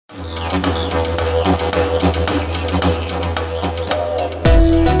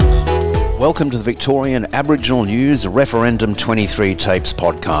Welcome to the Victorian Aboriginal News Referendum 23 Tapes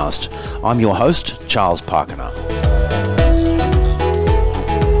podcast. I'm your host, Charles Parkiner.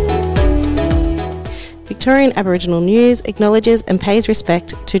 Victorian Aboriginal News acknowledges and pays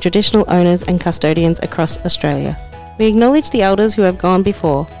respect to traditional owners and custodians across Australia. We acknowledge the elders who have gone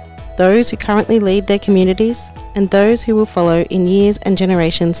before, those who currently lead their communities, and those who will follow in years and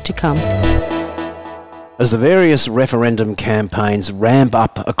generations to come. As the various referendum campaigns ramp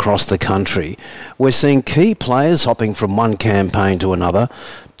up across the country, we're seeing key players hopping from one campaign to another,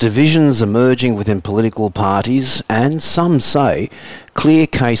 divisions emerging within political parties, and some say clear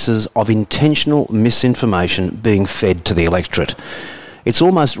cases of intentional misinformation being fed to the electorate. It's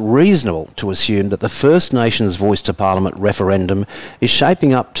almost reasonable to assume that the First Nations Voice to Parliament referendum is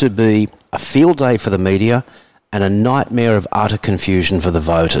shaping up to be a field day for the media and a nightmare of utter confusion for the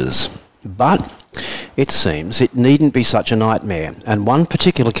voters. But it seems it needn't be such a nightmare, and one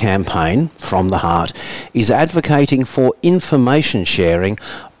particular campaign, From the Heart, is advocating for information sharing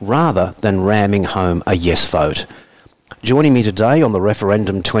rather than ramming home a yes vote. Joining me today on the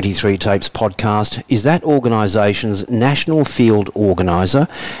Referendum 23 Tapes podcast is that organisation's National Field Organiser,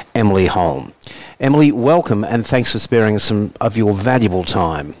 Emily Holm. Emily, welcome and thanks for sparing some of your valuable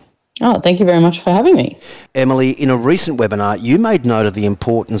time. Oh, thank you very much for having me. Emily, in a recent webinar, you made note of the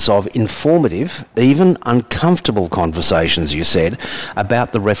importance of informative, even uncomfortable conversations, you said,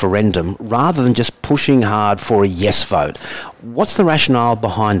 about the referendum, rather than just pushing hard for a yes vote. What's the rationale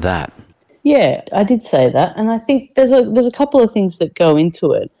behind that? Yeah, I did say that, and I think there's a couple of things that go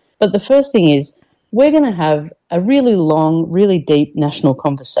into it. But the first thing is we're going to have a really long, really deep national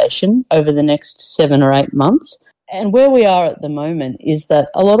conversation over the next 7 or 8 months. And where we are at the moment is that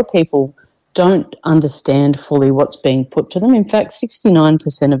a lot of people don't understand fully what's being put to them. In fact,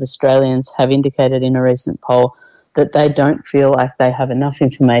 69% of Australians have indicated in a recent poll that they don't feel like they have enough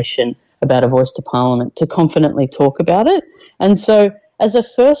information about a voice to Parliament to confidently talk about it. And so as a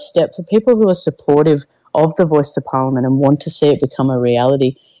first step for people who are supportive of the voice to Parliament and want to see it become a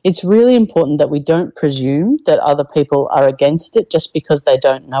reality, it's really important that we don't presume that other people are against it just because they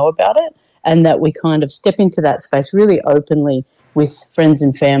don't know about it, and that we kind of step into that space really openly with friends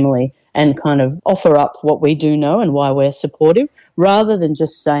and family and kind of offer up what we do know and why we're supportive, rather than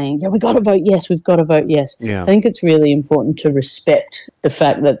just saying, yeah, we've got to vote yes, we've got to vote yes. Yeah. I think it's really important to respect the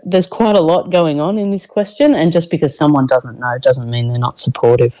fact that there's quite a lot going on in this question, and just because someone doesn't know doesn't mean they're not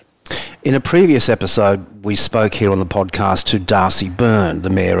supportive. In a previous episode, we spoke here on the podcast to Darcy Byrne, the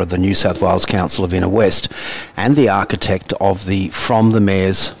Mayor of the New South Wales Council of Inner West and the architect of the From the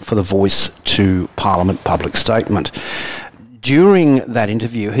Mayors for the Voice to Parliament public statement. During that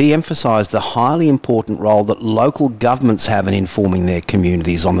interview, he emphasised the highly important role that local governments have in informing their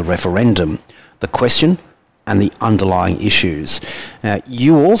communities on the referendum, the question and the underlying issues.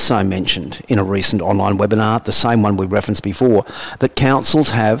 You also mentioned in a recent online webinar, the same one we referenced before, that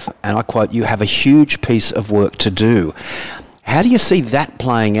councils have, and I quote, you have a huge piece of work to do. How do you see that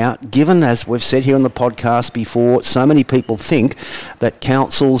playing out, given, as we've said here on the podcast before, so many people think that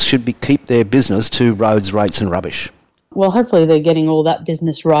councils should keep their business to roads, rates and rubbish? Well, hopefully they're getting all that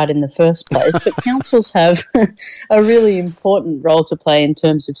business right in the first place, but councils have a really important role to play in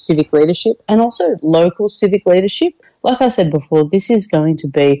terms of civic leadership and also local civic leadership. Like I said before, this is going to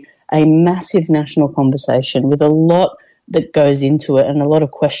be a massive national conversation with a lot that goes into it and a lot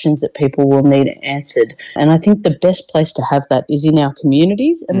of questions that people will need answered. And I think the best place to have that is in our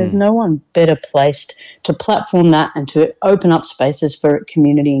communities, and there's no one better placed to platform that and to open up spaces for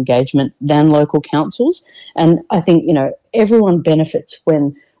community engagement than local councils. And I think, everyone benefits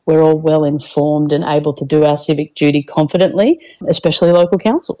when we're all well informed and able to do our civic duty confidently, especially local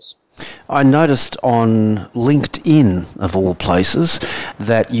councils. I noticed on LinkedIn, of all places,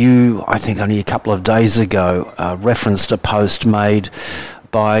 that you, I think only a couple of days ago, referenced a post made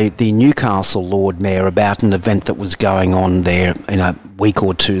by the Newcastle Lord Mayor about an event that was going on there in a week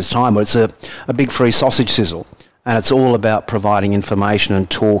or two's time, where it's a big free sausage sizzle. And it's all about providing information and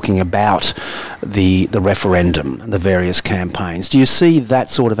talking about the referendum and the various campaigns. Do you see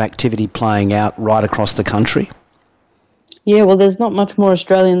that sort of activity playing out right across the country? Yeah, well, there's not much more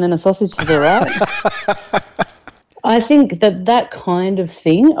Australian than a sausage sizzle, right? I think that kind of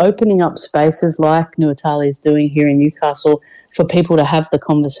thing, opening up spaces like Nuatali is doing here in Newcastle for people to have the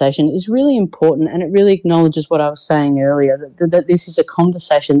conversation, is really important, and it really acknowledges what I was saying earlier, that this is a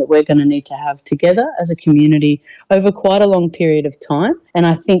conversation that we're going to need to have together as a community over quite a long period of time. And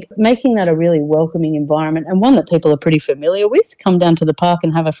I think making that a really welcoming environment, and one that people are pretty familiar with, come down to the park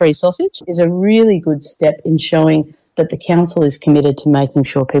and have a free sausage, is a really good step in showing that the council is committed to making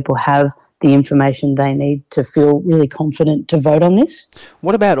sure people have the information they need to feel really confident to vote on this.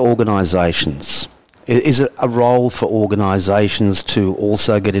 What about organisations? Is it a role for organisations to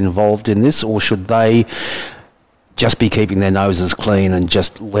also get involved in this, or should they just be keeping their noses clean and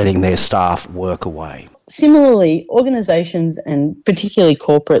just letting their staff work away? Similarly, organisations and particularly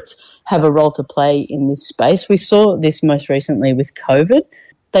corporates have a role to play in this space. We saw this most recently with COVID.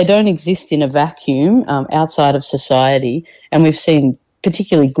 They don't exist in a vacuum outside of society, and we've seen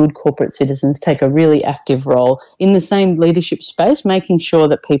particularly good corporate citizens take a really active role in the same leadership space, making sure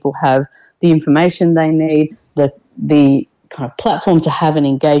that people have the information they need, the kind of platform to have an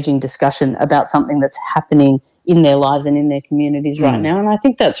engaging discussion about something that's happening in their lives and in their communities right now. And I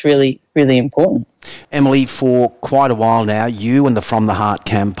think that's really, really important. Emily, for quite a while now, you and the From the Heart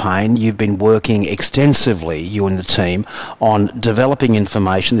campaign, you've been working extensively, you and the team, on developing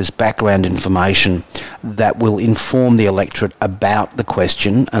information, this background information that will inform the electorate about the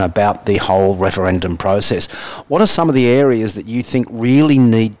question and about the whole referendum process. What are some of the areas that you think really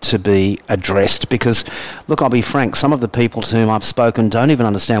need to be addressed? Because, look, I'll be frank, some of the people to whom I've spoken don't even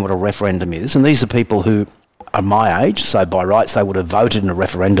understand what a referendum is, and these are people who are my age, so by rights they would have voted in a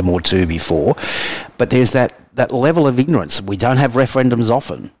referendum or two before. But there's that level of ignorance. We don't have referendums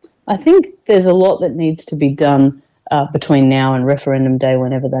often. I think there's a lot that needs to be done between now and referendum day,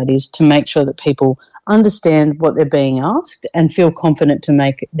 whenever that is, to make sure that people understand what they're being asked and feel confident to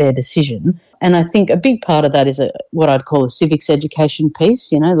make their decision. And I think a big part of that is what I'd call a civics education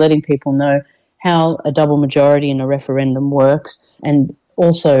piece, letting people know how a double majority in a referendum works, and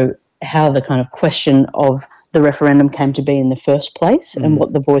also how the kind of question of the referendum came to be in the first place and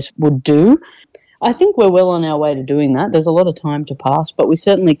what the voice would do. I think we're well on our way to doing that. There's a lot of time to pass, but we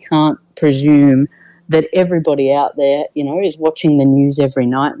certainly can't presume that everybody out there, is watching the news every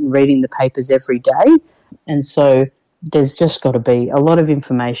night and reading the papers every day. And so there's just got to be a lot of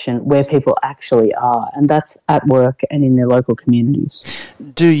information where people actually are, and that's at work and in their local communities.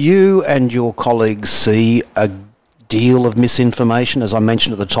 Do you and your colleagues see a deal of misinformation, as I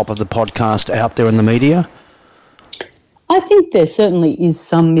mentioned at the top of the podcast, out there in the media? I think there certainly is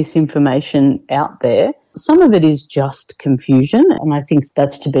some misinformation out there. Some of it is just confusion, and I think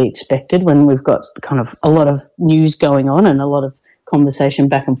that's to be expected when we've got kind of a lot of news going on and a lot of conversation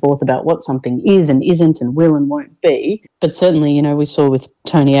back and forth about what something is and isn't and will and won't be. But certainly, we saw with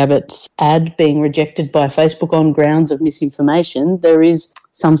Tony Abbott's ad being rejected by Facebook on grounds of misinformation, there is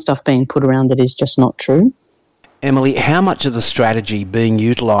some stuff being put around that is just not true. Emily, how much of the strategy being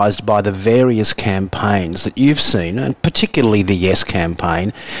utilised by the various campaigns that you've seen, and particularly the Yes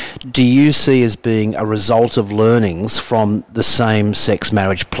campaign, do you see as being a result of learnings from the same-sex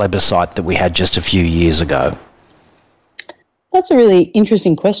marriage plebiscite that we had just a few years ago? That's a really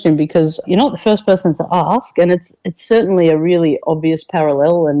interesting question, because you're not the first person to ask, and it's certainly a really obvious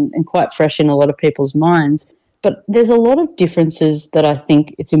parallel and quite fresh in a lot of people's minds. But there's a lot of differences that I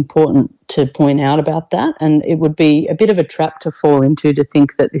think it's important to point out about that, and it would be a bit of a trap to fall into to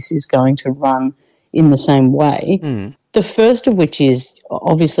think that this is going to run in the same way. The first of which is,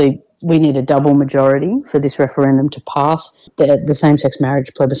 obviously, we need a double majority for this referendum to pass. The same-sex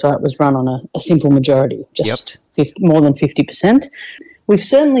marriage plebiscite was run on a simple majority, just more than 50%. We've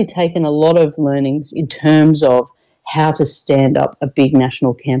certainly taken a lot of learnings in terms of how to stand up a big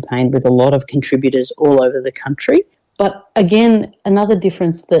national campaign with a lot of contributors all over the country. But again, another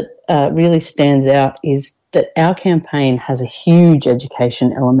difference that really stands out is that our campaign has a huge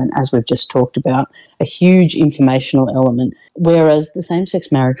education element, as we've just talked about, a huge informational element, whereas the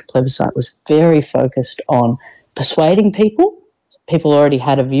same-sex marriage plebiscite was very focused on persuading people. People already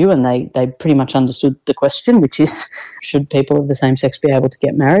had a view, and they pretty much understood the question, which is, should people of the same sex be able to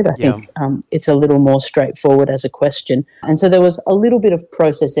get married? I think it's a little more straightforward as a question. And so there was a little bit of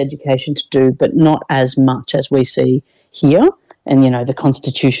process education to do, but not as much as we see here. And, the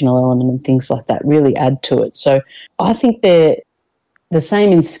constitutional element and things like that really add to it. So I think they're the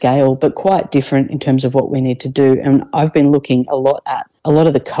same in scale, but quite different in terms of what we need to do. And I've been looking a lot at a lot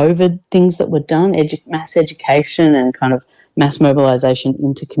of the COVID things that were done, mass education and kind of mass mobilisation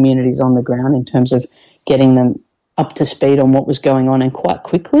into communities on the ground in terms of getting them up to speed on what was going on, and quite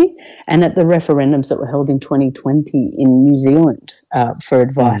quickly, and at the referendums that were held in 2020 in New Zealand for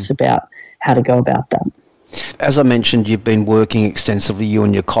advice about how to go about that. As I mentioned, you've been working extensively, you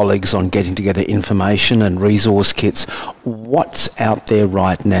and your colleagues, on getting together information and resource kits. What's out there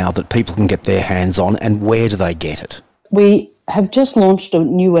right now that people can get their hands on, and where do they get it? We have just launched a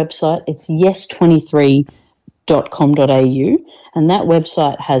new website. It's yes23.com.au, and that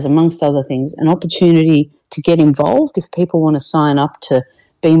website has, amongst other things, an opportunity to get involved if people want to sign up to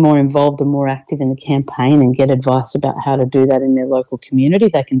be more involved and more active in the campaign and get advice about how to do that in their local community,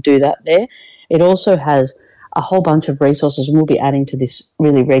 they can do that there. It also has a whole bunch of resources, and we'll be adding to this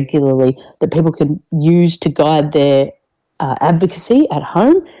really regularly, that people can use to guide their advocacy at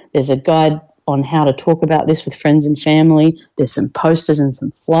home. There's a guide on how to talk about this with friends and family. There's some posters and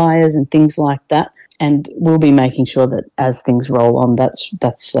some flyers and things like that. And we'll be making sure that as things roll on, that's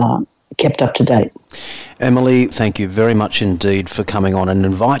kept up to date. Emily, thank you very much indeed for coming on, and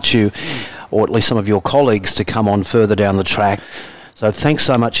invite you, or at least some of your colleagues, to come on further down the track. So thanks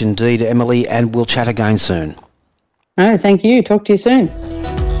so much indeed, Emily, and we'll chat again soon. Oh, thank you. Talk to you soon.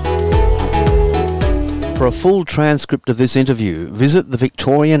 For a full transcript of this interview, visit the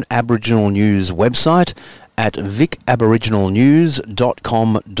Victorian Aboriginal News website at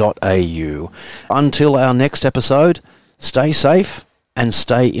vicaboriginalnews.com.au. Until our next episode, stay safe and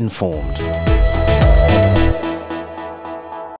stay informed.